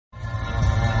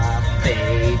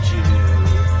fade you.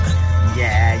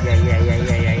 Yeah, yeah, yeah, yeah,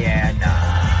 yeah, yeah, yeah. Nah,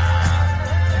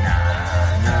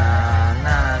 nah, nah,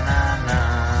 nah, nah.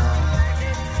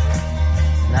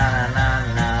 Nah, nah,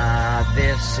 nah, nah.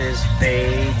 This is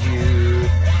fade you.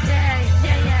 Yeah,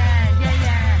 yeah, yeah, yeah,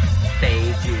 yeah.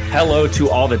 Fade you. Hello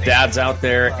to all the dads out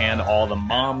there and all the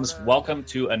moms. Welcome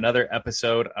to another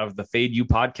episode of the Fade You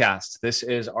podcast. This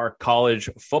is our college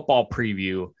football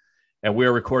preview, and we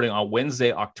are recording on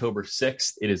Wednesday, October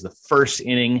 6th. It is the first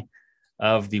inning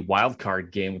of the wild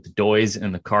card game with the Doys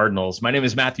and the Cardinals. My name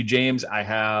is Matthew James. I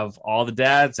have all the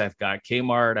dads. I've got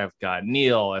Kmart. I've got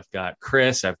Neil. I've got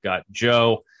Chris. I've got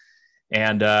Joe.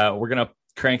 And we're going to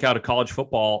crank out a college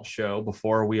football show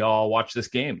before we all watch this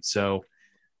game. So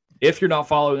if you're not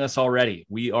following us already,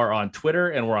 we are on Twitter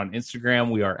and we're on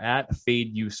Instagram. We are at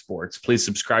Fade You Sports. Please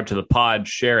subscribe to the pod,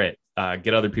 share it,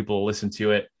 get other people to listen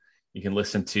to it. You can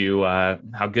listen to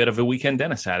how good of a weekend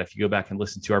Dennis had if you go back and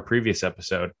listen to our previous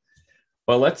episode.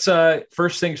 But let's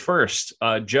first things first.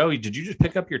 Joey, did you just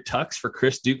pick up your tux for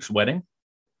Chris Duke's wedding?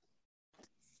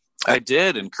 I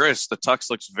did. And Chris, the tux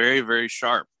looks very, very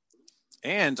sharp.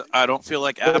 And I don't feel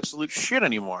like absolute shit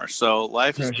anymore. So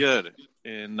life is good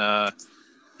in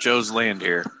Joe's land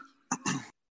here.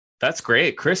 That's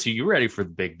great. Chris, are you ready for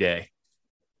the big day?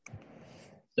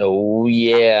 Oh,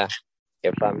 yeah.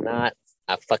 If I'm not,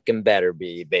 I fucking better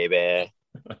be, baby.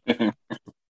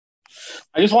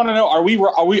 I just want to know: are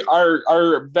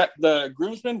the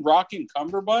groomsmen rocking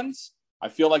cummerbunds? I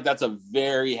feel like that's a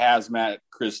very hazmat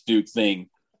Chris Duke thing.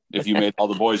 If you made all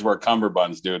the boys wear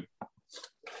cummerbunds, dude.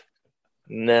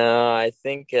 No, I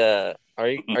think. Are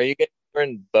you guys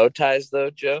wearing bow ties though,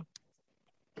 Joe?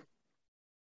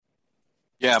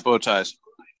 Yeah, bow ties.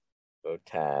 Bow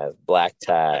ties, black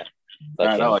tie,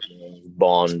 Right,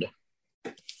 Bond.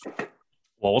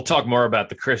 Well, we'll talk more about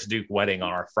the Chris Duke wedding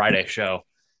on our Friday show.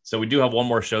 So we do have one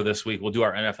more show this week. We'll do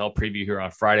our NFL preview here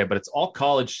on Friday, but it's all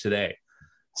college today.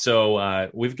 So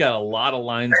we've got a lot of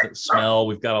lines that smell.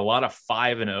 We've got a lot of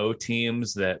 5-0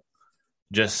 teams that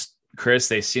just, Chris,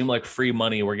 they seem like free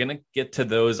money. We're going to get to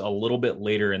those a little bit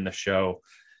later in the show.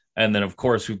 And then, of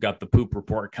course, we've got the poop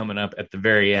report coming up at the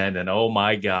very end. And, oh,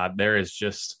 my God, there is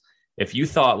just – if you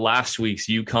thought last week's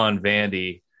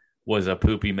UConn-Vandy was a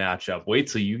poopy matchup, wait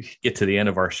till you get to the end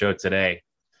of our show today.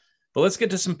 But let's get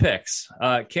to some picks.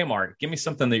 Kmart, give me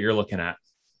something that you're looking at.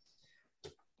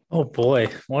 Oh, boy.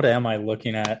 What am I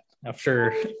looking at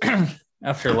after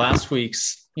last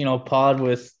week's, pod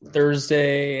with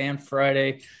Thursday and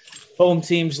Friday? Home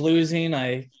teams losing.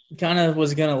 I kind of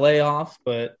was going to lay off,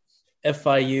 but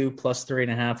FIU plus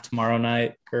 3.5 tomorrow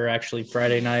night, or actually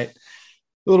Friday night,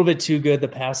 a little bit too good to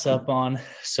pass up on.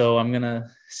 So I'm going to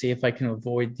see if I can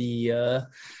avoid the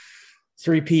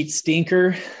three-peat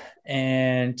stinker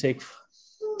and take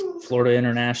Florida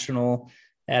International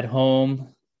at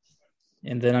home.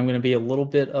 And then I'm going to be a little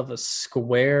bit of a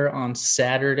square on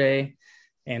Saturday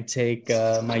and take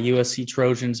my USC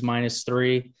Trojans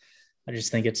 -3. I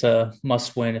just think it's a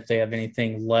must win if they have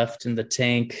anything left in the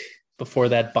tank before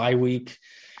that bye week.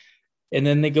 And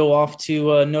then they go off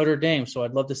to Notre Dame. So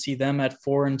I'd love to see them at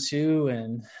 4-2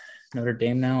 and Notre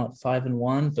Dame now at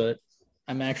 5-1. But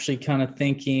I'm actually kind of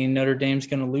thinking Notre Dame's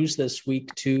going to lose this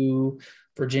week to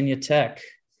Virginia Tech.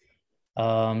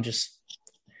 Just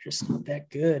not that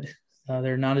good.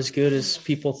 They're not as good as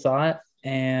people thought.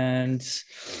 And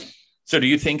so do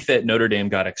you think that Notre Dame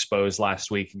got exposed last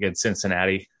week against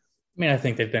Cincinnati? I mean, I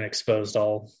think they've been exposed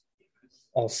all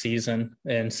season,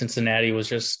 and Cincinnati was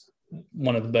just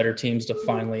one of the better teams to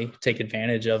finally take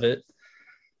advantage of it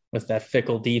with that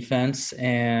fickle defense.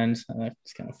 And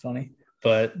it's kind of funny,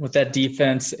 but with that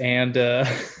defense and, a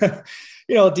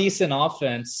decent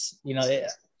offense, I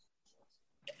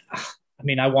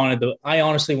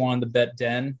honestly wanted to bet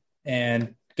Den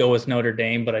and go with Notre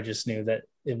Dame, but I just knew that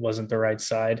it wasn't the right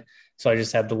side. So I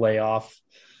just had to lay off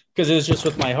because it was just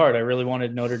with my heart. I really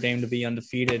wanted Notre Dame to be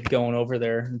undefeated going over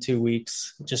there in 2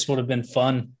 weeks. It just would have been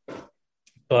fun.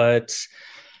 But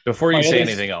before you say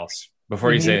anything else,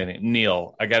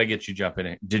 Neil, I got to get you jumping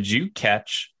in. Did you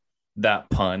catch that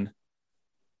pun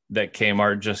that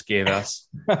Kmart just gave us?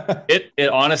 It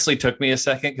honestly took me a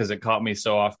second because it caught me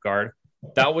so off guard.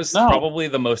 That was probably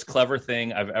the most clever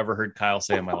thing I've ever heard Kyle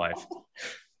say in my life.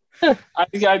 I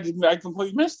think I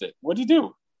completely missed it. What did you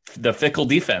do? The fickle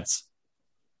defense.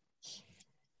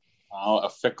 Oh, a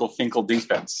fickle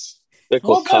defense.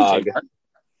 Fickle cog.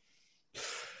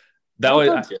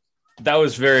 That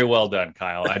was very well done,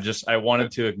 Kyle. I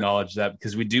wanted to acknowledge that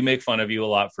because we do make fun of you a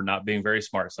lot for not being very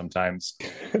smart sometimes.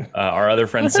 Our other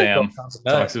friend Sam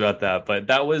talks about that, but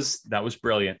that was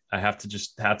brilliant. I have to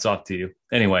just hats off to you.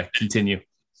 Anyway, continue.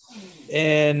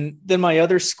 And then my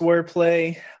other square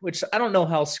play, which I don't know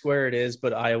how square it is,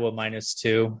 but Iowa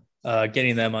 -2,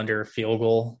 getting them under a field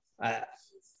goal.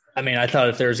 I mean, I thought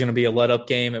if there was going to be a let-up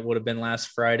game, it would have been last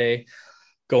Friday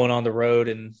going on the road.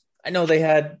 And I know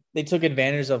they took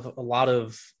advantage of a lot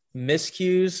of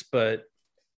miscues, but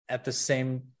at the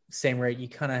same rate, you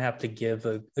kind of have to give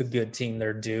a good team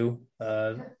their due.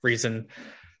 Reason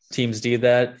teams do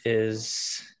that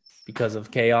is because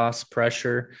of chaos,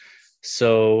 pressure.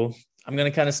 So I'm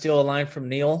going to kind of steal a line from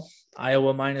Neil,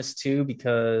 Iowa -2,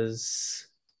 because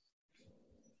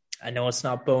I know it's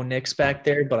not Bo Nix back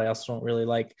there, but I also don't really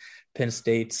like Penn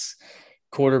State's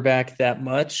quarterback that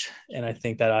much. And I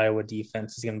think that Iowa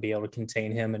defense is going to be able to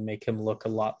contain him and make him look a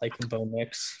lot like Bo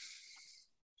Nix.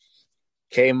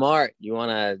 Kmart, you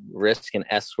want to risk an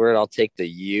S word? I'll take the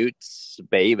Utes,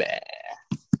 baby.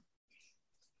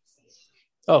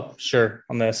 Oh, sure.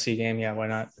 On the SC game. Yeah, why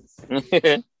not?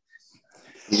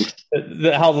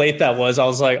 How late that was. I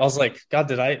was like, God,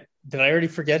 did I already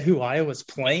forget who Iowa's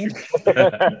playing?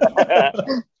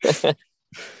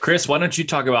 Chris, why don't you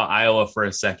talk about Iowa for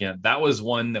a second? That was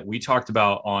one that we talked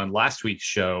about on last week's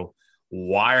show.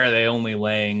 Why are they only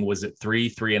laying, was it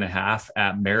 3.5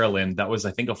 at Maryland? That was,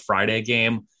 I think, a Friday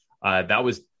game. That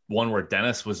was one where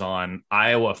Dennis was on.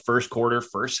 Iowa first quarter,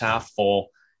 first half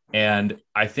full. And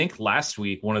I think last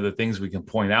week, one of the things we can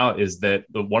point out is that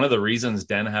one of the reasons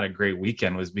Den had a great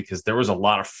weekend was because there was a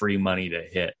lot of free money to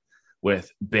hit with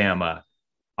Bama,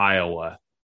 Iowa.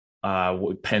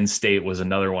 Penn State was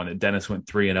another one that Dennis went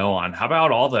 3-0 on. How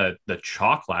about all the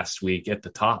chalk last week at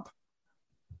the top?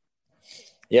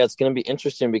 Yeah, it's going to be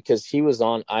interesting because he was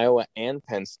on Iowa and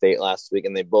Penn State last week,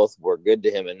 and they both were good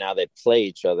to him, and now they play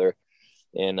each other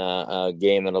in a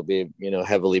game that'll be,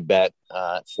 heavily bet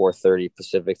at 4:30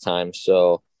 Pacific time.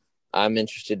 So I'm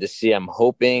interested to see. I'm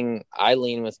hoping I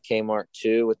lean with Kmart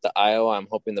too with the Iowa. I'm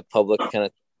hoping the public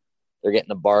they're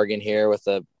getting a bargain here with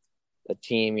a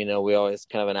team. We always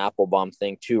kind of an apple bomb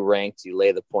thing, 2 ranked. You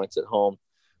lay the points at home.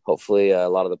 Hopefully a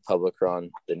lot of the public are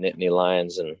on the Nittany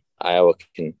Lions and Iowa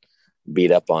can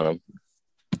beat up on them.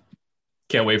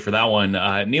 Can't wait for that one.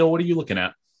 Neil, what are you looking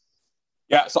at?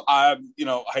 Yeah, so I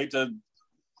hate to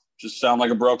just sound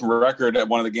like a broken record. At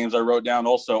one of the games I wrote down,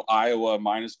 also Iowa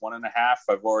 -1.5.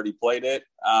 I've already played it.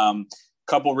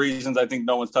 Couple reasons I think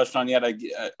no one's touched on yet.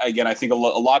 I think a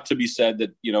lot to be said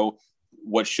that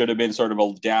what should have been sort of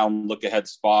a down look ahead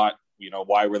spot.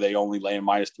 Why were they only laying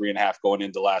 -3.5 going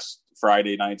into last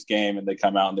Friday night's game, and they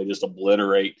come out and they just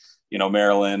obliterate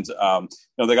Maryland.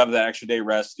 They got that extra day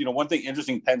rest. One thing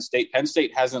interesting, Penn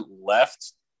State hasn't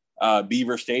left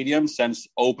Beaver Stadium since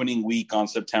opening week on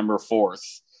September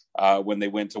 4th. When they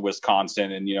went to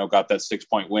Wisconsin and, got that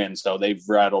 6-point win. So they've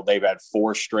had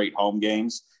 4 straight home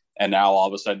games. And now all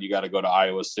of a sudden you got to go to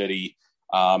Iowa City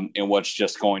in what's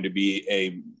just going to be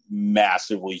a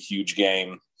massively huge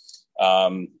game,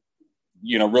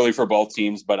 really for both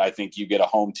teams. But I think you get a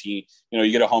home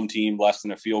team, less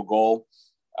than a field goal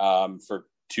for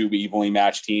 2 evenly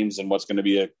matched teams and what's going to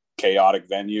be a chaotic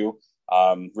venue.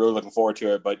 Really looking forward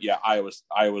to it, but yeah, Iowa's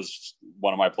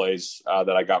one of my plays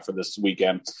that I got for this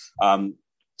weekend.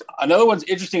 Another one's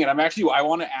interesting, and I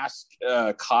want to ask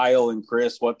Kyle and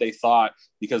Chris what they thought,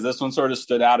 because this one sort of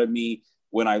stood out at me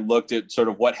when I looked at sort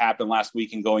of what happened last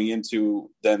week and going into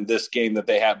then this game that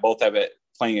they both have it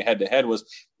playing a head-to-head was,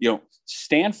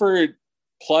 Stanford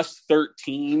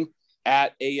 +13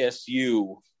 at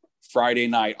ASU Friday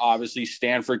night. Obviously,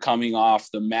 Stanford coming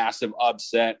off the massive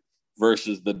upset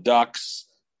versus the Ducks.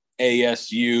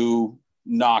 ASU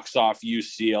knocks off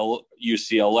UCLA,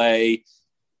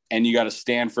 and you got a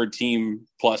Stanford team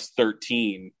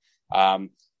 +13. I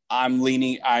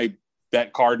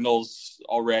bet Cardinals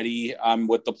already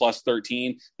with the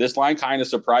 +13. This line kind of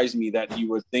surprised me that you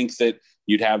would think that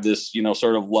you'd have this,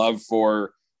 sort of love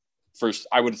for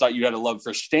I would have thought you had a love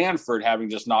for Stanford having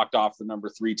just knocked off the number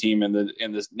 3 team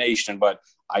in this nation, but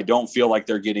I don't feel like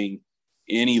they're getting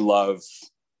any love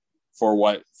for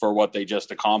what they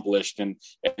just accomplished in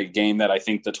a game that I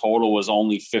think the total was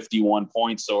only 51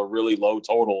 points. So a really low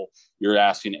total. You're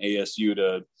asking ASU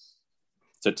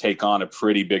to take on a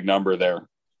pretty big number there.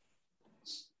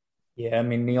 Yeah. I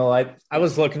mean, Neil, I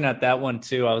was looking at that one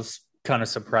too. I was kind of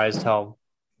surprised how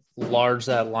large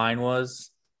that line was.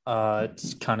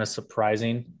 It's kind of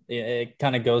surprising. It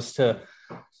kind of goes to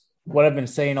what I've been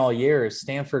saying all year is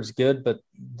Stanford's good, but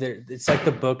it's like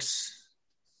the books,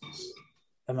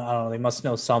 I don't know, they must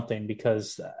know something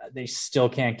because they still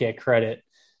can't get credit.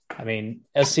 I mean,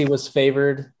 SC was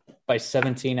favored by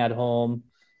 17 at home.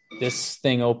 This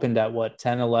thing opened at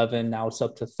 10-11. Now it's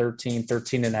up to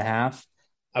 13.5.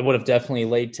 I would have definitely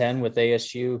laid 10 with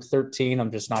ASU. 13,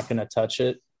 I'm just not going to touch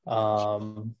it.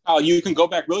 Oh, you can go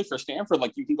back really for Stanford.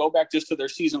 Like you can go back just to their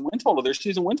season win total. Their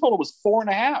season win total was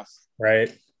 4.5.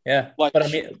 Right. Yeah. Like,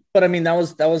 but I mean, that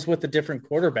was with a different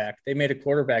quarterback. They made a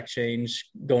quarterback change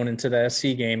going into the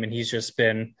SC game, and he's just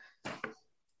been.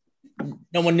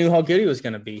 No one knew how good he was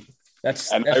going to be.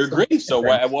 I agree. So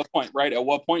at what point, right? At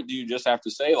what point do you just have to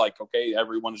say, like, okay,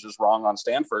 everyone's just wrong on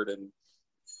Stanford, and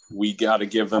we got to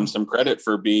give them some credit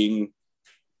for being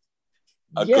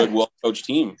a good, well-coached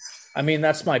team? I mean,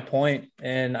 that's my point.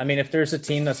 And I mean, if there's a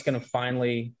team that's going to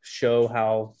finally show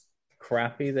how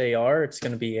crappy they are, it's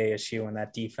going to be ASU in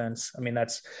that defense. I mean,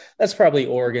 that's probably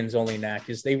Oregon's only knack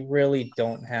is they really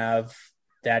don't have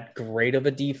that great of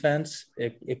a defense.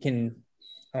 It can,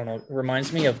 I don't know, it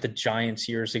reminds me of the Giants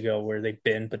years ago where they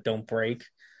bend but don't break.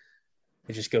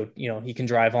 They just go, you can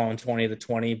drive on 20 to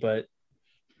 20, but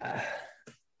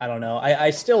I don't know.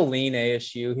 I still lean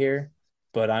ASU here,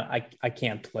 but I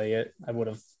can't play it. I would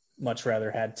have much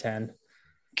rather had 10.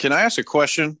 Can I ask a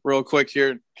question real quick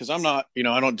here? Because I'm not,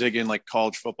 I don't dig in like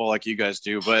college football like you guys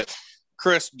do. But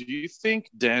Chris, do you think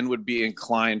Den would be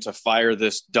inclined to fire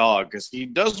this dog? Because he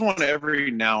does one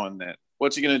every now and then.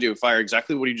 What's he going to do? Fire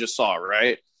exactly what he just saw,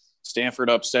 right? Stanford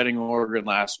upsetting Oregon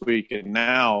last week, and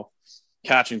now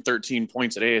catching 13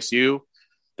 points at ASU.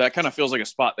 That kind of feels like a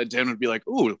spot that Den would be like,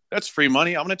 "Ooh, that's free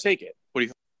money. I'm going to take it." What do you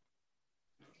think?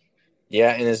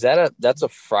 Yeah, and that's a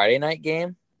Friday night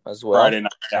game as well? Friday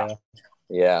night, yeah.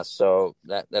 Yeah, so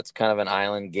that's kind of an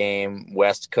island game,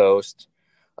 West Coast.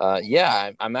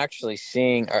 I'm actually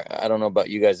seeing, I don't know about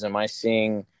you guys, am I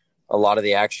seeing a lot of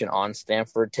the action on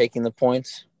Stanford taking the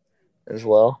points as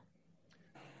well?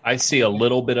 I see a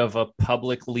little bit of a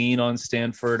public lean on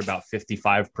Stanford, about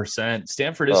 55%.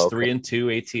 Stanford is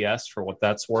 3-2 ATS for what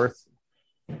that's worth.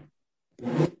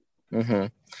 Mm-hmm.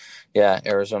 Yeah,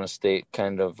 Arizona State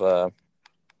kind of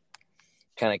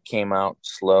came out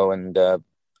slow and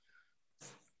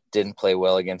didn't play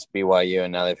well against BYU,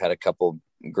 and now they've had a couple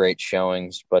great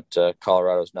showings, but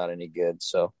Colorado's not any good,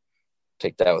 so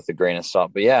take that with a grain of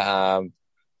salt. But yeah,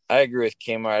 I agree with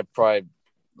Kmart. I'd probably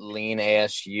lean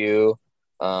ASU,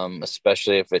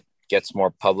 especially if it gets more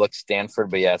public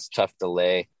Stanford. But yeah, it's tough to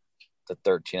lay the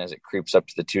 13 as it creeps up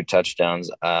to the 2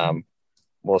 touchdowns.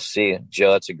 We'll see.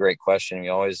 Joe, that's a great question. We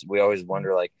always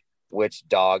wonder like which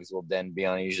dogs will then be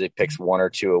on. He usually picks 1 or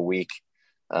 2 a week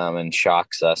and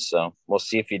shocks us. So we'll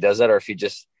see if he does that or if he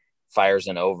just fires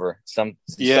an over. Sometimes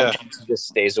he just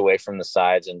stays away from the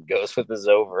sides and goes with his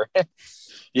over.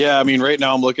 Yeah, I mean, right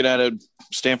now I'm looking at it.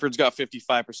 Stanford's got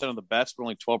 55% of the bets, but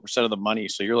only 12% of the money.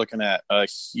 So you're looking at a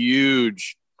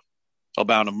huge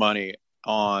amount of money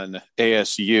on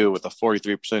ASU with a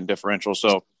 43% differential.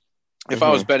 So if I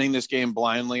was betting this game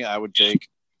blindly, I would take,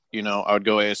 I would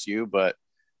go ASU, but,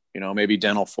 maybe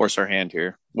Den will force our hand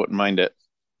here. Wouldn't mind it.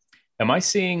 Am I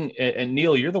seeing, and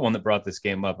Neil, you're the one that brought this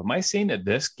game up. Am I seeing that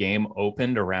this game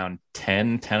opened around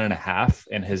 10 and a half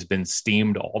and has been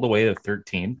steamed all the way to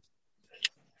 13?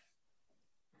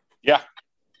 Yeah.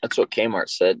 That's what Kmart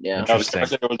said. Yeah.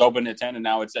 It was open at 10 and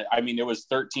now it was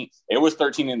 13. It was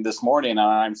 13 in this morning and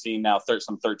I'm seeing now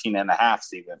some 13 and a half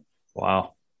even.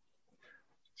 Wow.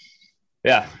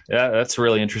 Yeah, that's a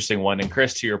really interesting one. And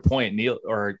Chris, to your point,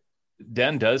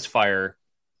 Den does fire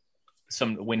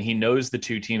some when he knows the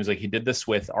 2 teams. Like he did this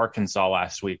with Arkansas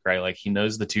last week, right? Like he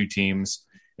knows the 2 teams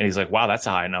and he's like, wow, that's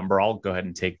a high number. I'll go ahead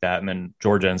and take that. And then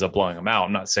Georgia ends up blowing them out.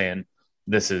 I'm not saying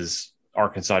this is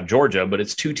Arkansas, Georgia, but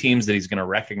it's 2 teams that he's going to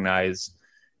recognize.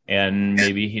 And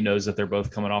maybe he knows that they're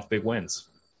both coming off big wins.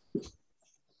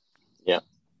 Yeah.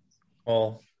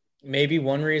 Well, maybe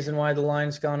one reason why the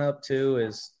line's gone up too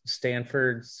is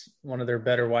Stanford's one of their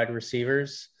better wide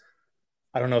receivers.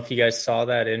 I don't know if you guys saw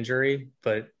that injury,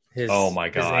 but his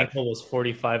ankle was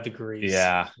 45 degrees.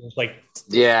 Yeah.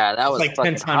 That was like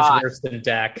 10 times worse than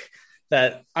Dak.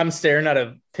 That I'm staring at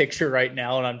a picture right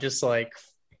now and I'm just like,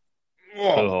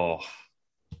 whoa.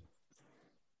 Oh.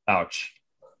 Ouch.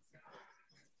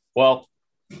 Well,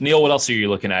 Neil, what else are you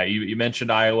looking at? You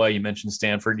mentioned Iowa, you mentioned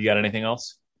Stanford. You got anything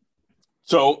else?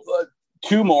 So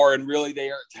 2 more, and really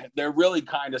they're really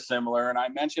kind of similar. And I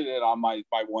mentioned it on my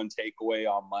one takeaway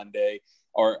on Monday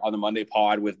or on the Monday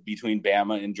pod between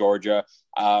Bama and Georgia.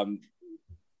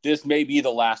 This may be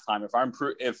the last time.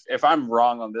 If I'm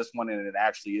wrong on this one, and it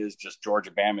actually is just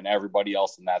Georgia, Bama, and everybody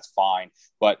else, then that's fine.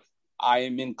 But I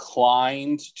am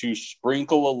inclined to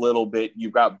sprinkle a little bit.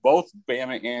 You've got both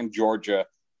Bama and Georgia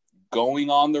going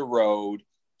on the road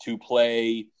to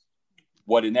play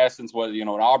what in essence was, an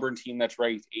Auburn team that's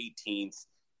ranked 18th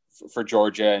for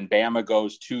Georgia, and Bama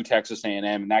goes to Texas A&M.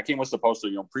 And that game was supposed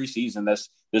to, preseason, this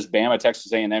Bama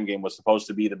Texas A&M game was supposed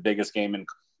to be the biggest game in,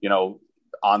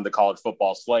 on the college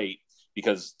football slate.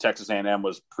 because Texas A&M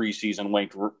was preseason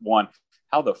ranked 1.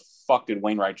 How the fuck did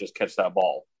Wainwright just catch that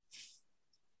ball?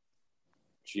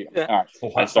 All right.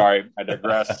 I'm sorry. I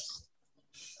digress.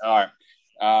 All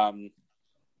right.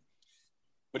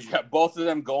 But you have both of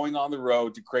them going on the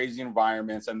road to crazy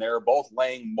environments, and they're both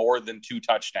laying more than 2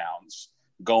 touchdowns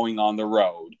going on the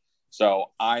road. So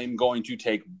I'm going to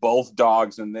take both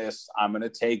dogs in this. I'm going to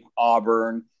take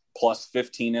Auburn plus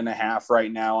 15.5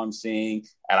 right now I'm seeing,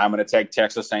 and I'm going to take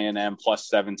Texas A&M plus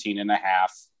 17.5.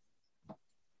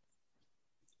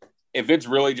 If it's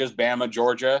really just Bama,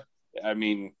 Georgia, I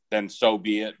mean, then so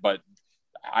be it. But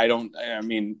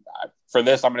for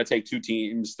this, I'm going to take 2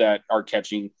 teams that are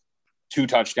catching 2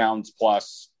 touchdowns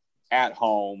plus at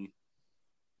home.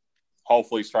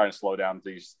 Hopefully, he's trying to slow down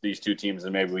these 2 teams,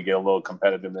 and maybe we get a little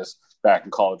competitiveness back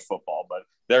in college football. But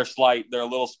they're slight, they're a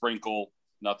little sprinkle,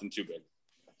 nothing too big.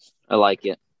 I like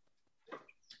it.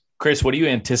 Chris, what do you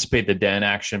anticipate the Den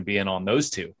action being on those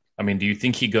 2? I mean, do you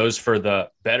think he goes for the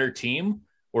better team,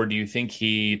 or do you think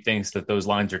he thinks that those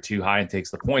lines are too high and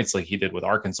takes the points like he did with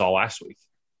Arkansas last week?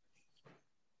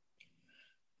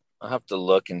 I'll have to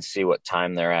look and see what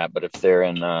time they're at, but if they're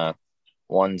in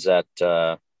ones at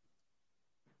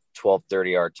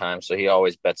 12:30 our time, so he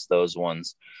always bets those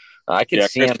ones. I can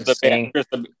see him saying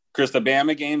Chris, the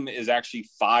Bama game is actually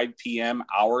 5 p.m.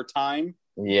 our time.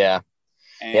 Yeah.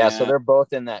 So they're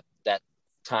both in that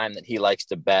time that he likes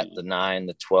to bet, the 9,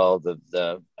 the 12,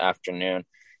 the afternoon.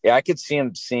 Yeah, I could see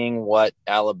him seeing what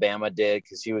Alabama did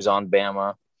because he was on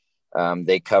Bama.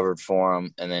 They covered for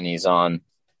him, and then he's on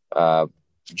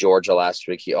Georgia last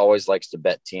week. He always likes to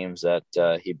bet teams that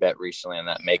he bet recently and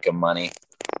that make him money.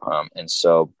 And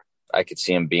so I could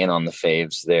see him being on the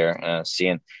faves there,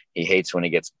 seeing he hates when he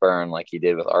gets burned like he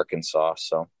did with Arkansas.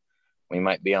 So we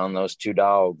might be on those 2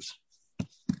 dogs.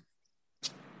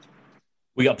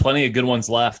 We got plenty of good ones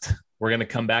left. We're going to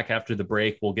come back after the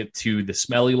break. We'll get to the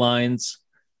smelly lines.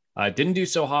 Didn't do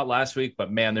so hot last week, but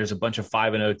man, there's a bunch of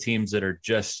 5-0 teams that are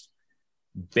just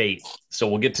bait. So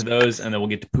we'll get to those, and then we'll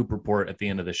get to Poop Report at the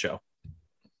end of the show.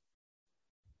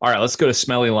 All right, let's go to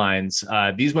smelly lines.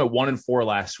 These went 1-4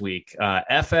 last week.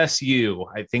 FSU,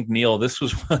 I think, Neil, this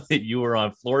was one that you were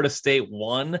on. Florida State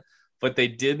won, but they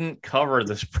didn't cover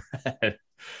the spread.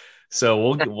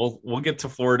 So we'll get to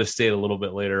Florida State a little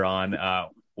bit later on.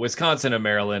 Wisconsin and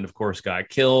Maryland, of course, got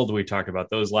killed. We talked about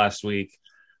those last week.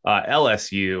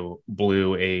 LSU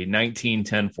blew a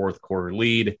 19-10 fourth quarter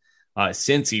lead.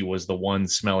 Cincy was the one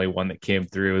smelly one that came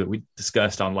through that we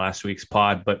discussed on last week's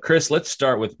pod. But Chris, let's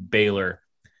start with Baylor.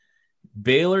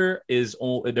 Baylor they're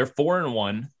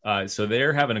 4-1, so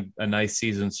they're having a nice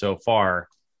season so far.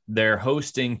 They're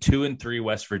hosting 2-3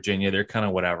 West Virginia. They're kind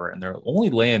of whatever, and they're only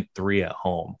laying 3 at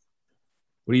home.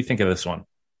 What do you think of this one?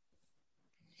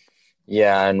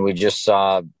 Yeah, and we just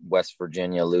saw West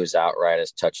Virginia lose outright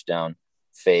as touchdown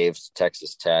faves to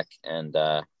Texas Tech, and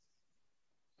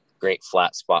great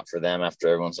flat spot for them after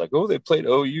everyone's like, oh, they played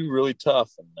OU really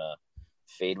tough, and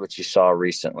fade what you saw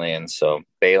recently. And so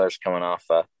Baylor's coming off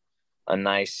a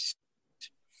nice,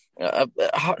 not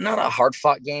a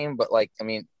hard-fought game, but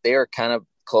they were kind of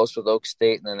close with Oak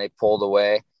State, and then they pulled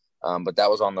away, but that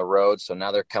was on the road, so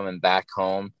now they're coming back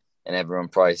home. And everyone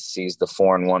probably sees the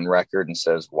 4-1 record and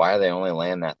says, why are they only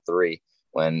laying that 3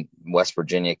 when West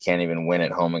Virginia can't even win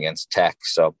at home against Tech?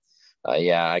 So,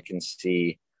 I can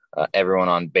see everyone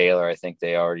on Baylor. I think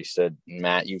they already said,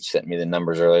 Matt, you've sent me the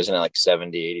numbers earlier. Isn't it like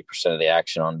 70-80% of the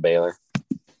action on Baylor?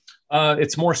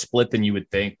 It's more split than you would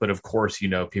think. But, of course,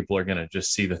 people are going to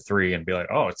just see the 3 and be like,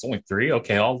 oh, it's only 3?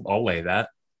 Okay, I'll lay that.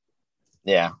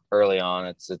 Yeah, early on.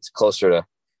 It's closer to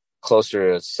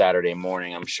Saturday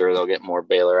morning. I'm sure they'll get more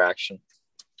Baylor action.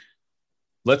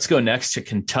 Let's go next to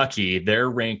Kentucky. They're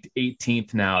ranked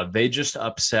 18th now. They just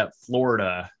upset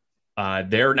Florida.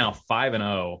 They're now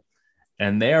 5-0,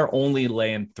 and they are only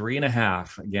laying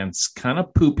 3.5 against kind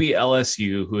of poopy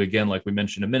LSU, who, again, like we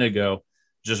mentioned a minute ago,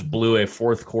 just blew a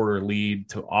fourth quarter lead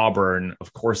to Auburn.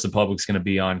 Of course, the public's going to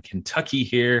be on Kentucky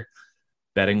here,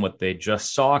 betting what they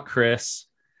just saw, Chris.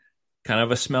 Kind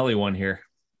of a smelly one here.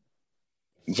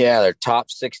 Yeah, they're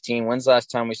top 16. When's the last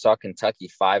time we saw Kentucky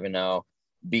 5-0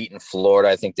 beating Florida?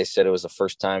 I think they said it was the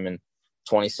first time in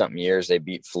 20-something years they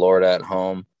beat Florida at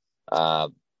home. A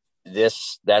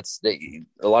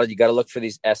lot of you got to look for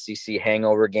these SEC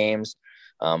hangover games.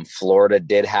 Florida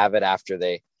did have it after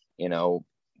they,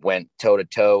 went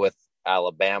toe-to-toe with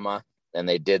Alabama, and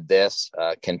they did this.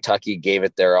 Kentucky gave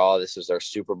it their all. This was their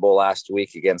Super Bowl last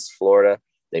week against Florida.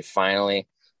 They finally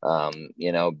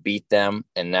beat them.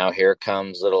 And now here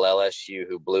comes little LSU,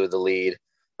 who blew the lead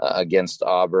against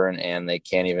Auburn, and they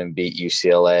can't even beat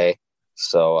UCLA.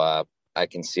 So I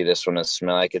can see this one as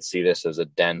Smell. I could see this as a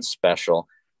Den special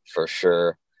for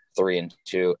sure.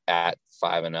 3-2 at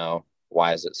 5-0.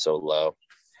 Why is it so low?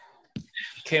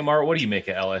 Kmart, what do you make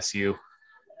of LSU?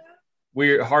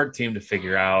 We're a hard team to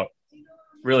figure out,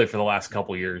 really, for the last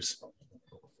couple years.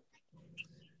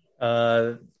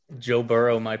 Joe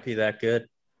Burrow might be that good.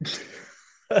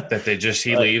 That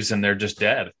he leaves and they're just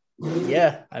dead.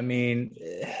 Yeah, I mean,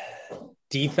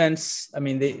 defense. I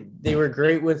mean, they were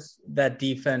great with that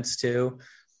defense too,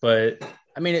 but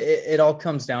I mean, it all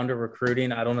comes down to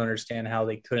recruiting. I don't understand how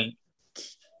they couldn't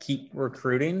keep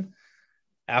recruiting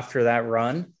after that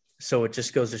run. So it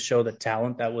just goes to show the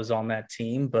talent that was on that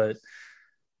team. But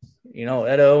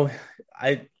Edo,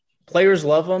 players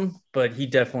love him, but he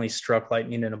definitely struck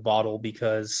lightning in a bottle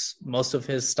because most of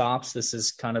his stops, this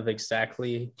is kind of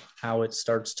exactly how it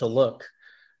starts to look.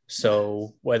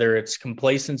 So whether it's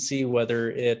complacency, whether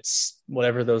it's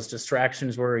whatever those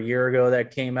distractions were a year ago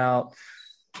that came out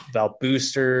about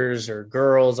boosters or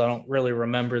girls, I don't really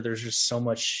remember. There's just so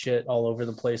much shit all over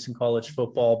the place in college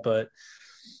football, but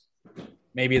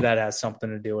maybe that has something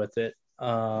to do with it.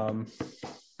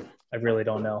 I really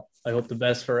don't know. I hope the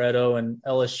best for Edo and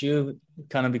LSU.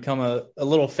 Kind of become a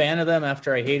little fan of them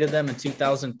after I hated them in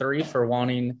 2003 for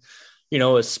wanting,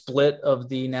 a split of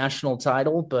the national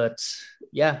title. But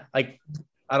yeah, I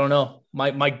don't know.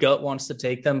 My gut wants to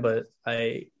take them, but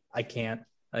I can't.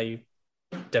 I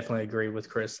definitely agree with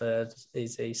Chris. That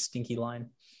is a stinky line.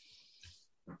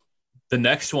 The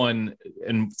next one,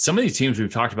 and some of these teams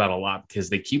we've talked about a lot because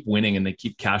they keep winning and they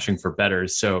keep cashing for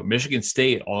bettors. So Michigan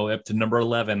State all the way up to number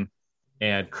 11.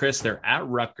 And Chris, they're at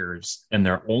Rutgers and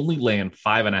they're only laying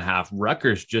 5.5.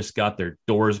 Rutgers just got their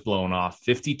doors blown off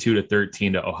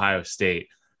 52-13 to Ohio State.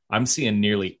 I'm seeing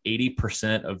nearly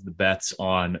 80% of the bets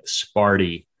on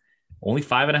Sparty. Only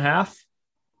 5.5.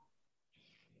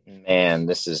 Man,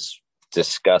 this is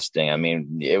disgusting. I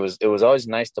mean, it was always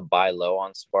nice to buy low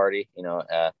on Sparty.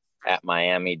 At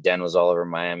Miami, Den was all over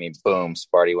Miami. Boom,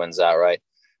 Sparty wins outright.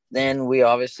 Then we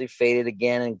obviously faded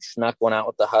again and snuck one out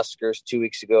with the Huskers 2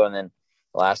 weeks ago, and then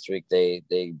last week they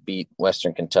beat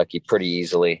Western Kentucky pretty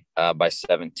easily by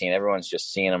 17. Everyone's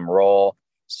just seeing them roll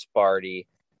Sparty,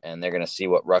 and they're going to see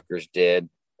what Rutgers did.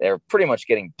 They're pretty much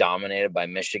getting dominated by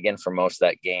Michigan for most of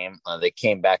that game. They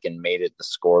came back and made the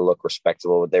score look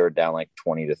respectable, but they were down like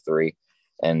 20-3.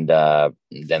 And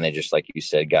then they just, like you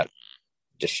said, got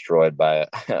destroyed by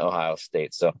Ohio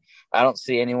State. So I don't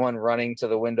see anyone running to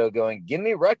the window going, give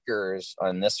me Rutgers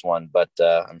on this one, but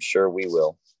I'm sure we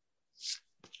will.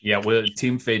 Yeah, well,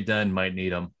 Team Fade Den might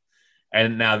need them.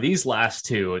 And now these last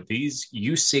two,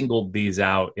 you singled these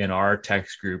out in our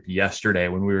text group yesterday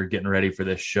when we were getting ready for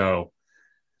this show.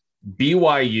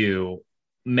 BYU,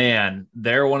 man,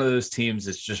 they're one of those teams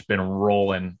that's just been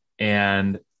rolling,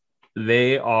 and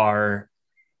they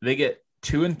get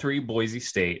 2-3 Boise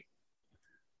State,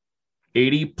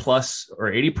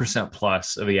 80%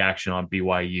 plus of the action on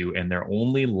BYU, and they're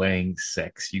only laying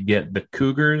 6. You get the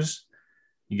Cougars,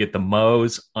 you get the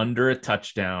Moes under a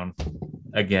touchdown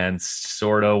against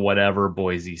sort of whatever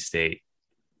Boise State.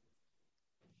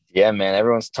 Yeah, man,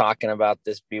 everyone's talking about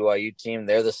this BYU team.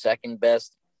 They're the second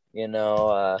best,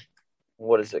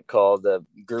 what is it called? The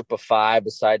group of 5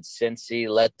 besides Cincy.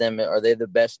 Are they the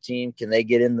best team? Can they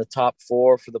get in the top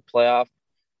 4 for the playoff?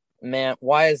 Man,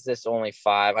 why is this only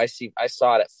 5? I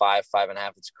saw it at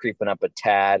 5.5. It's creeping up a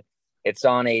tad. It's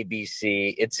on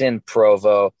ABC. It's in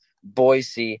Provo.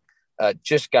 Boise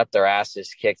just got their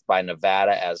asses kicked by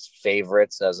Nevada as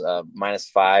favorites, as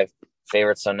 -5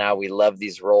 favorites. So now we love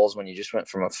these rolls when you just went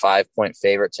from a 5-point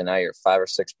favorite to now you're a 5 or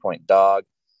 6 point dog.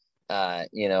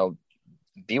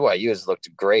 BYU has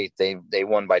looked great. They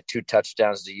won by 2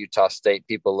 touchdowns to Utah State.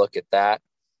 People look at that.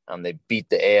 They beat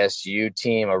the ASU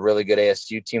team, a really good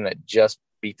ASU team that just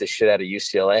beat the shit out of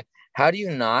UCLA. How do you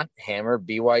not hammer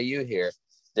BYU here?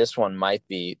 This one might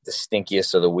be the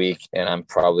stinkiest of the week, and I'm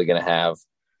probably going to have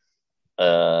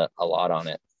a lot on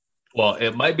it. Well,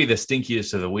 it might be the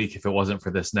stinkiest of the week if it wasn't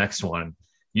for this next one.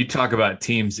 You talk about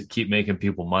teams that keep making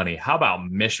people money. How about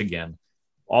Michigan?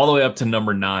 All the way up to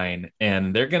number 9,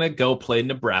 and they're going to go play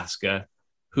Nebraska,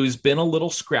 who's been a little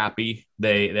scrappy.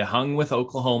 They hung with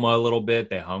Oklahoma a little bit.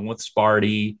 They hung with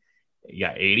Sparty. You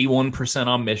got 81%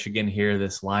 on Michigan here.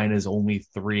 This line is only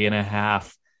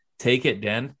 3.5. Take it,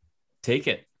 Den. Take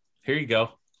it. Here you go.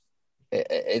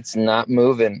 It's not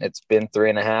moving. It's been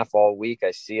 3.5 all week.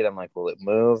 I see it. I'm like, will it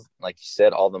move? Like you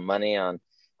said, all the money on,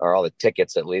 or all the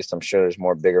tickets at least. I'm sure there's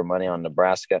more bigger money on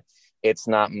Nebraska. It's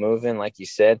not moving. Like you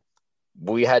said,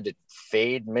 we had to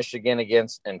fade Michigan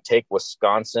against and take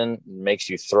Wisconsin. It makes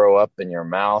you throw up in your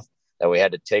mouth that we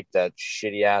had to take that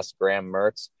shitty ass Graham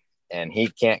Mertz, and he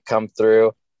can't come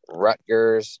through.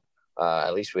 Rutgers.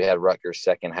 At least we had Rutgers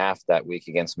second half that week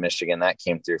against Michigan. That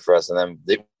came through for us. And then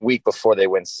the week before they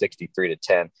win 63-10.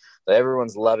 So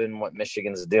everyone's loving what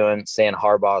Michigan's doing, saying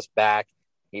Harbaugh's back.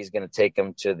 He's going to take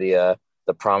them to the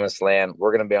promised land.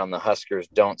 We're going to be on the Huskers.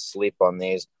 Don't sleep on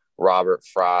these. Robert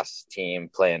Frost team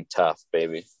playing tough,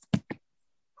 baby.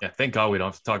 Yeah, thank God we don't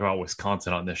have to talk about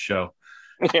Wisconsin on this show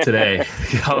today.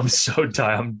 I'm so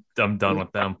tired. I'm done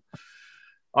with them.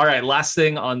 All right, last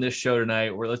thing on this show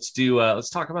tonight, let's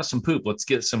talk about some poop. Let's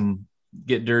get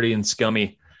dirty and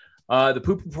scummy. The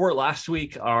poop report last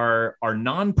week, our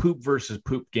non-poop versus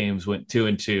poop games went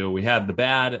 2-2. We had the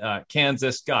bad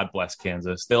Kansas. God bless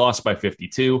Kansas. They lost by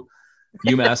 52.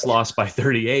 UMass lost by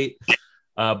 38.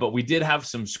 But we did have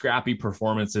some scrappy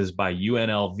performances by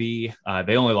UNLV.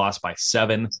 They only lost by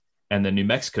 7. And then New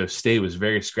Mexico State was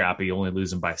very scrappy, only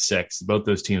losing by 6. Both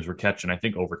those teams were catching, I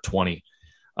think, over 20.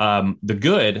 The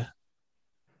good,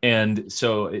 and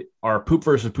so our poop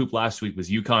versus poop last week was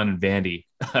UConn and Vandy.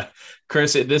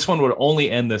 Chris, this one would only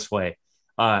end this way.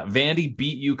 Vandy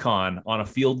beat UConn on a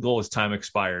field goal as time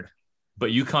expired,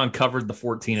 but UConn covered the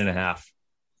 14.5.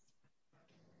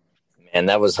 And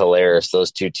that was hilarious.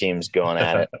 Those two teams going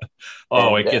at it.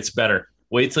 It gets better.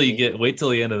 Wait till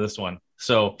the end of this one.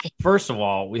 So first of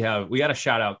all, we got to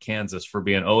shout out Kansas for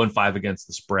being 0-5 against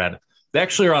the spread. They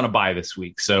actually are on a bye this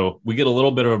week, so we get a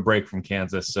little bit of a break from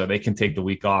Kansas, so they can take the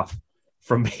week off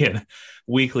from being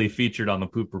weekly featured on the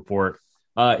Poop Report.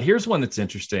 Here's one that's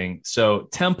interesting. So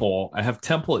Temple, I have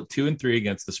Temple at 2-3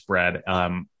 against the spread,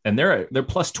 and they're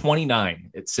plus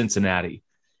 29 at Cincinnati.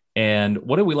 And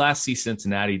what did we last see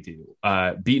Cincinnati do?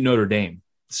 Beat Notre Dame.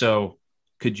 So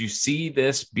could you see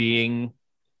this being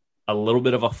a little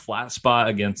bit of a flat spot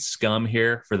against Scum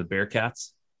here for the Bearcats?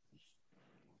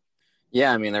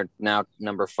 Yeah, I mean, they're now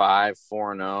number 5,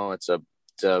 4-0. It's a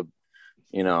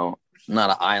not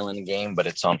an island game, but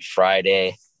it's on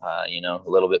Friday, a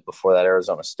little bit before that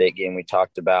Arizona State game we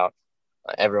talked about.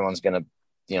 Everyone's going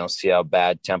to, see how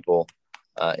bad Temple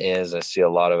is. I see a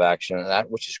lot of action in that,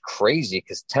 which is crazy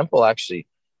because Temple actually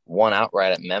won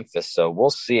outright at Memphis. So we'll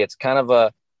see. It's kind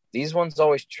of these ones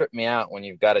always trip me out when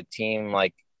you've got a team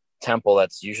like Temple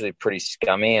that's usually pretty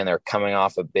scummy and they're coming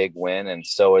off a big win, and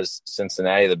so is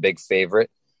Cincinnati, the big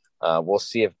favorite. We'll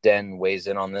see if Den weighs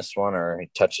in on this one or he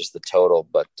touches the total,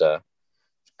 but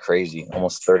crazy,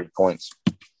 almost 30 points.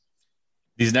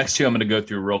 These next two I'm going to go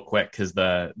through real quick because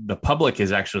the public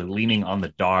is actually leaning on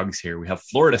the dogs here. We have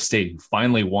Florida State, who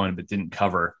finally won but didn't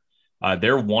cover.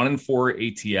 They're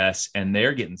 1-4 ATS, and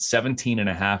they're getting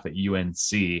 17.5 at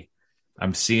UNC.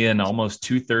 I'm seeing almost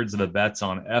 2/3 of the bets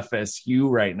on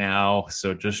FSU right now,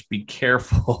 so just be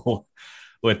careful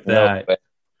with that. No.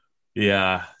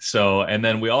 Yeah. So, and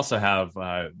then we also have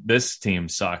this team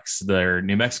sucks. Their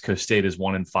New Mexico State is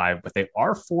 1-5, but they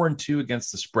are 4-2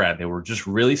 against the spread. They were just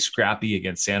really scrappy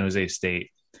against San Jose State.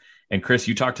 And Chris,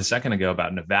 you talked a second ago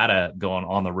about Nevada going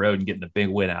on the road and getting a big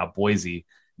win out of Boise.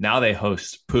 Now they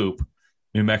host Poop,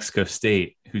 New Mexico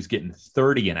State, who's getting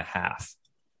 30.5.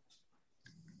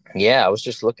 Yeah, I was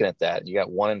just looking at that. You got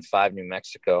 1-5 New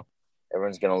Mexico.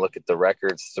 Everyone's going to look at the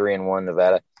records. 3-1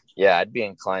 Nevada. Yeah, I'd be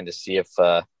inclined to see if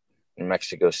New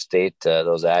Mexico State,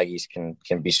 those Aggies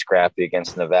can be scrappy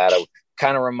against Nevada.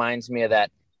 Kind of reminds me of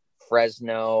that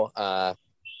Fresno,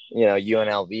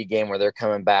 UNLV game where they're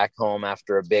coming back home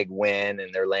after a big win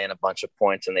and they're laying a bunch of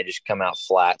points and they just come out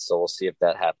flat. So we'll see if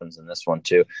that happens in this one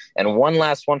too. And one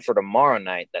last one for tomorrow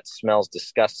night that smells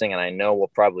disgusting, and I know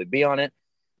we'll probably be on it.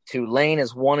 Tulane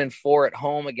is 1-4 at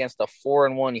home against a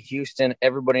 4-1 Houston.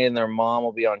 Everybody and their mom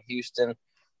will be on Houston.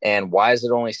 And why is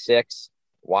it only 6?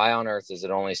 Why on earth is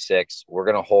it only 6? We're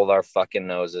going to hold our fucking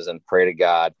noses and pray to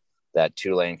God that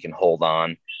Tulane can hold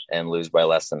on and lose by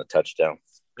less than a touchdown.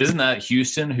 Isn't that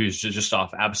Houston, who's just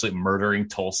off absolutely murdering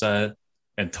Tulsa,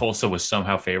 and Tulsa was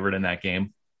somehow favored in that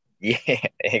game? Yeah,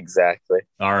 exactly.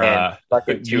 And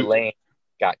fucking Tulane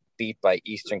got beat by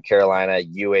Eastern Carolina,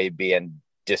 UAB, and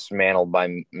dismantled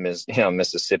by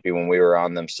Mississippi when we were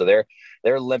on them. So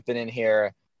they're limping in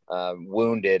here,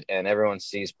 wounded, and everyone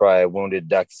sees probably a wounded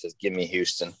duck says, "Give me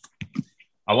Houston."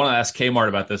 I want to ask Kmart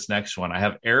about this next one. I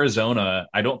have Arizona.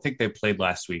 I don't think they played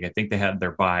last week. I think they had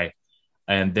their bye,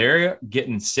 and they're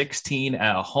getting 16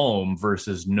 at home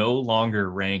versus no longer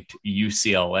ranked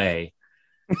UCLA.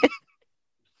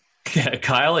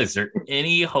 Kyle, is there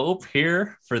any hope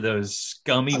here for those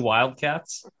scummy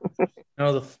Wildcats?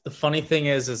 No, the funny thing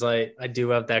is I do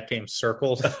have that game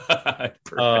circled. I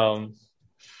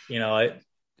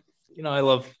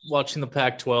love watching the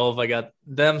Pac-12. I got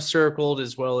them circled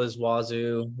as well as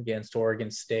Wazoo against Oregon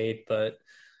State, but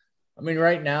I mean,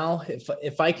 right now,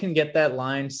 if I can get that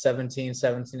line 17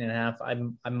 and a half, I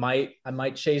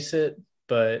might chase it,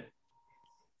 but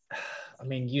I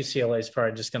mean, UCLA is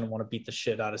probably just going to want to beat the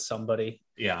shit out of somebody.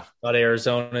 Yeah. Out of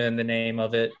Arizona in the name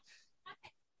of it.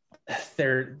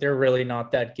 They're really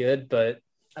not that good, but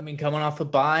I mean, coming off a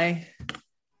bye,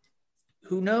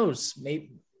 who knows?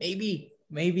 Maybe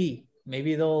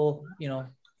they'll,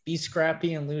 be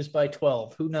scrappy and lose by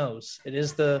 12. Who knows? It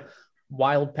is the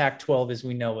wild Pac-12 as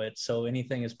we know it, so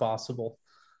anything is possible.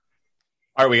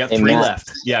 All right, we got three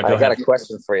left. Yeah, go ahead. I got a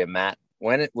question for you, Matt.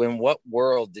 When what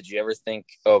world did you ever think,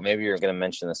 maybe you're going to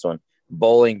mention this one,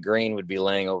 Bowling Green would be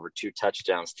laying over 2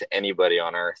 touchdowns to anybody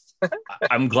on earth?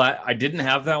 I'm glad I didn't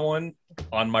have that one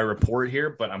on my report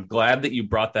here, but I'm glad that you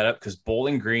brought that up because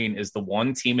Bowling Green is the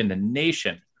one team in the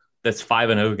nation that's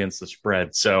 5-0 against the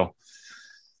spread. So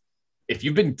if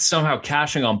you've been somehow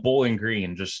cashing on Bowling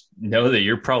Green, just know that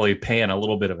you're probably paying a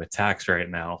little bit of a tax right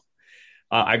now.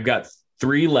 I've got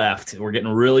 3 left. We're getting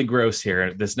really gross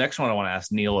here. This next one I want to ask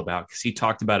Neil about because he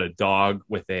talked about a dog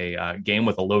with a game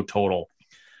with a low total.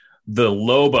 The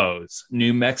Lobos,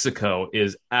 New Mexico,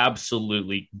 is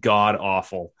absolutely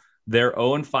god-awful. They're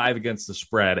 0-5 against the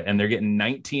spread, and they're getting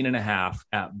 19.5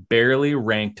 at barely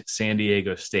ranked San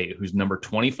Diego State, who's number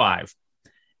 25.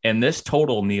 And this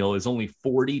total, Neil, is only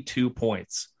 42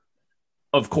 points.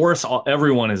 Of course,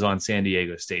 everyone is on San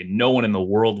Diego State. No one in the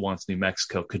world wants New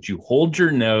Mexico. Could you hold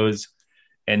your nose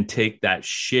and take that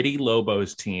shitty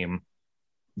Lobos team,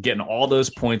 getting all those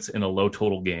points in a low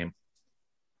total game?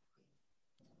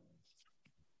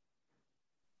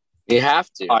 You have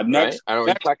to. Next, right? Are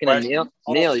we talking to Neil?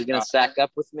 Neil, you gonna sack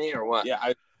up with me or what?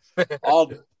 Yeah,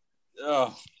 oh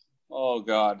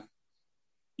God.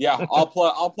 Yeah,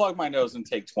 I'll plug my nose and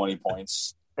take 20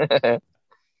 points.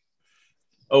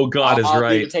 Oh God is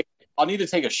right. I'll need to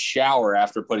take a shower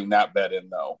after putting that bet in,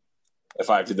 though. If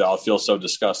I have to do, I'll feel so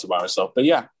disgusted by myself. But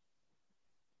yeah,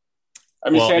 I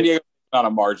mean, San Diego is not a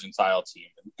margin-tile team.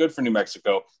 Good for New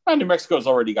Mexico. New Mexico's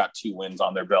already got 2 wins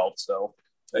on their belt, so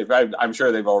I'm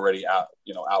sure they've already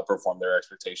outperformed their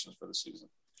expectations for the season.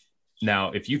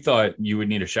 Now, if you thought you would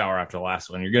need a shower after the last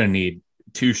one, you're going to need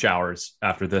 2 showers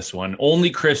after this one. Only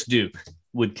Chris Duke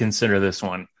would consider this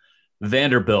one.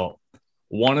 Vanderbilt,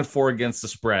 1-4 against the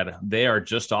spread. They are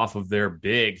just off of their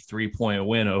big 3-point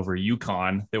win over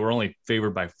UConn. They were only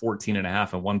favored by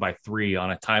 14.5 and won by 3 on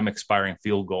a time-expiring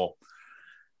field goal.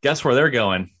 Guess where they're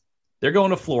going? They're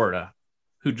going to Florida,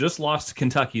 who just lost to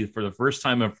Kentucky for the first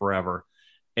time in forever.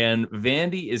 And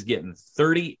Vandy is getting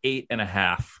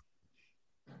 38.5.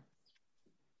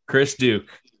 Chris Duke,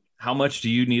 how much do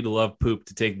you need to love poop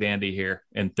to take Vandy here?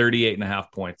 And 38.5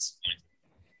 points.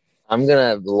 I'm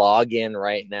going to log in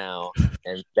right now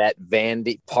and bet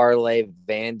parlay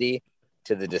Vandy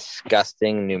to the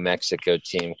disgusting New Mexico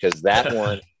team because that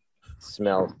one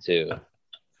smells too.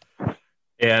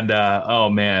 And, oh,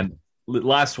 man,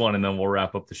 last one, and then we'll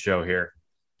wrap up the show here.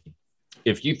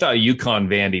 If you thought UConn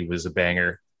Vandy was a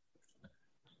banger,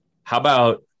 how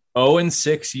about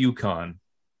 0-6 UConn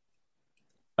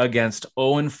against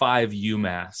 0-5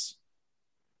 UMass?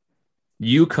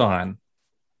 UConn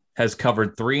has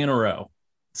covered 3 in a row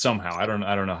somehow. I don't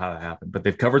know how that happened, but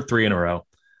they've covered 3 in a row.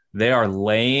 They are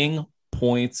laying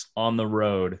points on the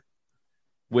road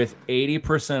with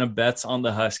 80% of bets on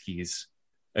the Huskies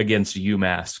against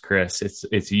UMass, Chris.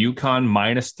 It's UConn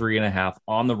minus 3.5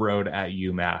 on the road at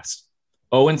UMass.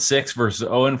 0-6 versus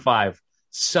 0-5.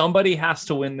 Somebody has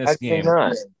to win this game.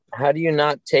 How do you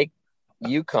not take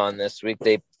UConn this week?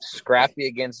 They scrappy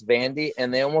against Vandy,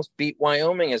 and they almost beat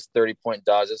Wyoming as 30-point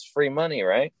dogs. It's free money,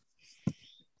 right?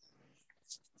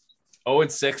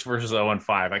 0-6 versus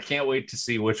 0-5. I can't wait to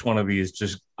see which one of these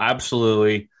just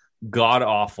absolutely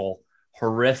god-awful,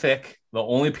 horrific. The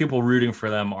only people rooting for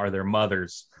them are their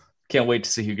mothers. Can't wait to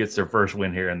see who gets their first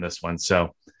win here in this one.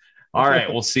 So, all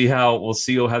right, we'll see how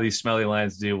these smelly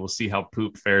lines do. We'll see how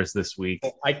poop fares this week.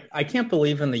 I can't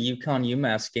believe in the UConn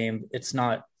UMass game, it's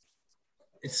not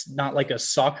like a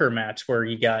soccer match where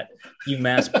you got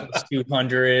UMass plus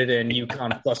 200 and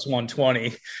UConn plus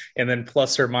 120 and then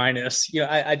plus or minus.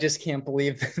 I just can't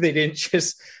believe they didn't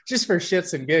just for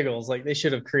shits and giggles. Like they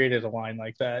should have created a line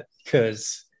like that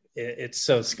because it's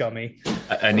so scummy.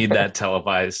 I need that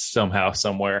televised somehow,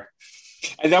 somewhere.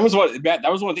 And that was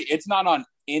one thing. It's not on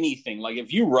anything. Like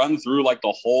if you run through like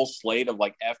the whole slate of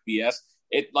like FBS,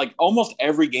 it like almost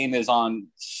every game is on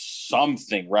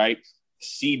something, right?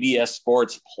 CBS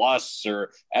Sports Plus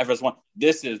or FS1.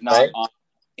 This is not on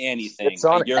anything. It's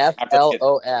on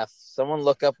FLOF. Someone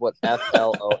look up what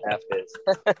FLOF is.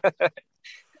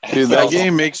 Dude, that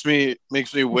game makes me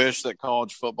wish that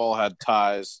college football had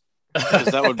ties Because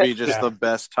that would be just the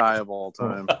best tie of all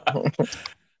time.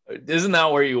 Isn't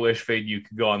that where you wish Fade you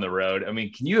could go on the road? I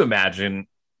mean, can you imagine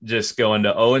just going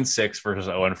to 0-6 versus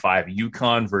 0-5,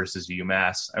 UConn versus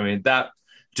UMass? I mean, that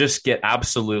just get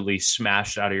absolutely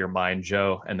smashed out of your mind,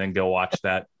 Joe, and then go watch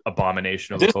that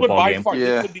abomination of a football game.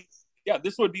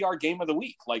 This would be our game of the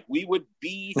week. Like, we would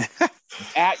be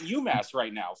at UMass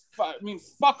right now. I mean,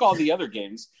 fuck all the other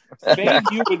games.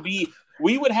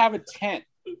 We would have a tent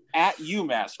at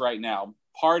UMass right now,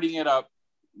 partying it up.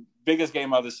 Biggest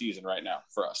game of the season right now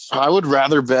for us. I would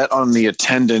rather bet on the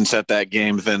attendance at that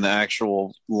game than the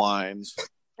actual lines.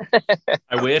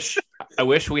 I wish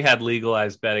we had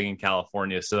legalized betting in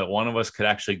California so that one of us could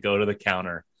actually go to the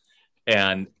counter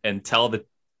and tell the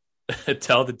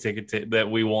ticket that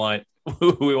we want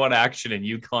action in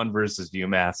UConn versus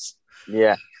UMass.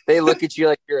 Yeah. They look at you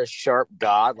like you're a sharp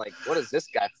god. Like, what does this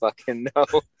guy fucking know?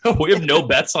 We have no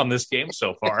bets on this game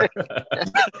so far.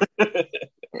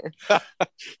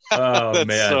 Oh, That's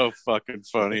man. so fucking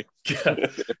funny.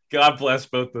 God bless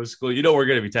both those schools. You know, we're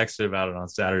going to be texting about it on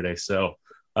Saturday. So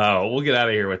we'll get out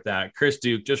of here with that. Chris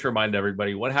Duke, just remind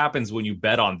everybody what happens when you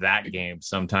bet on that game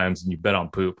sometimes and you bet on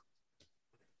poop.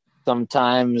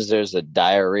 Sometimes there's a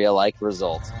diarrhea-like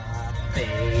result.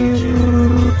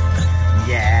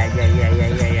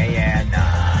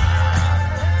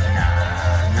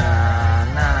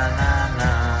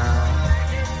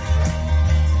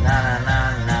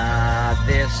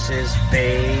 This is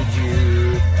Fade You.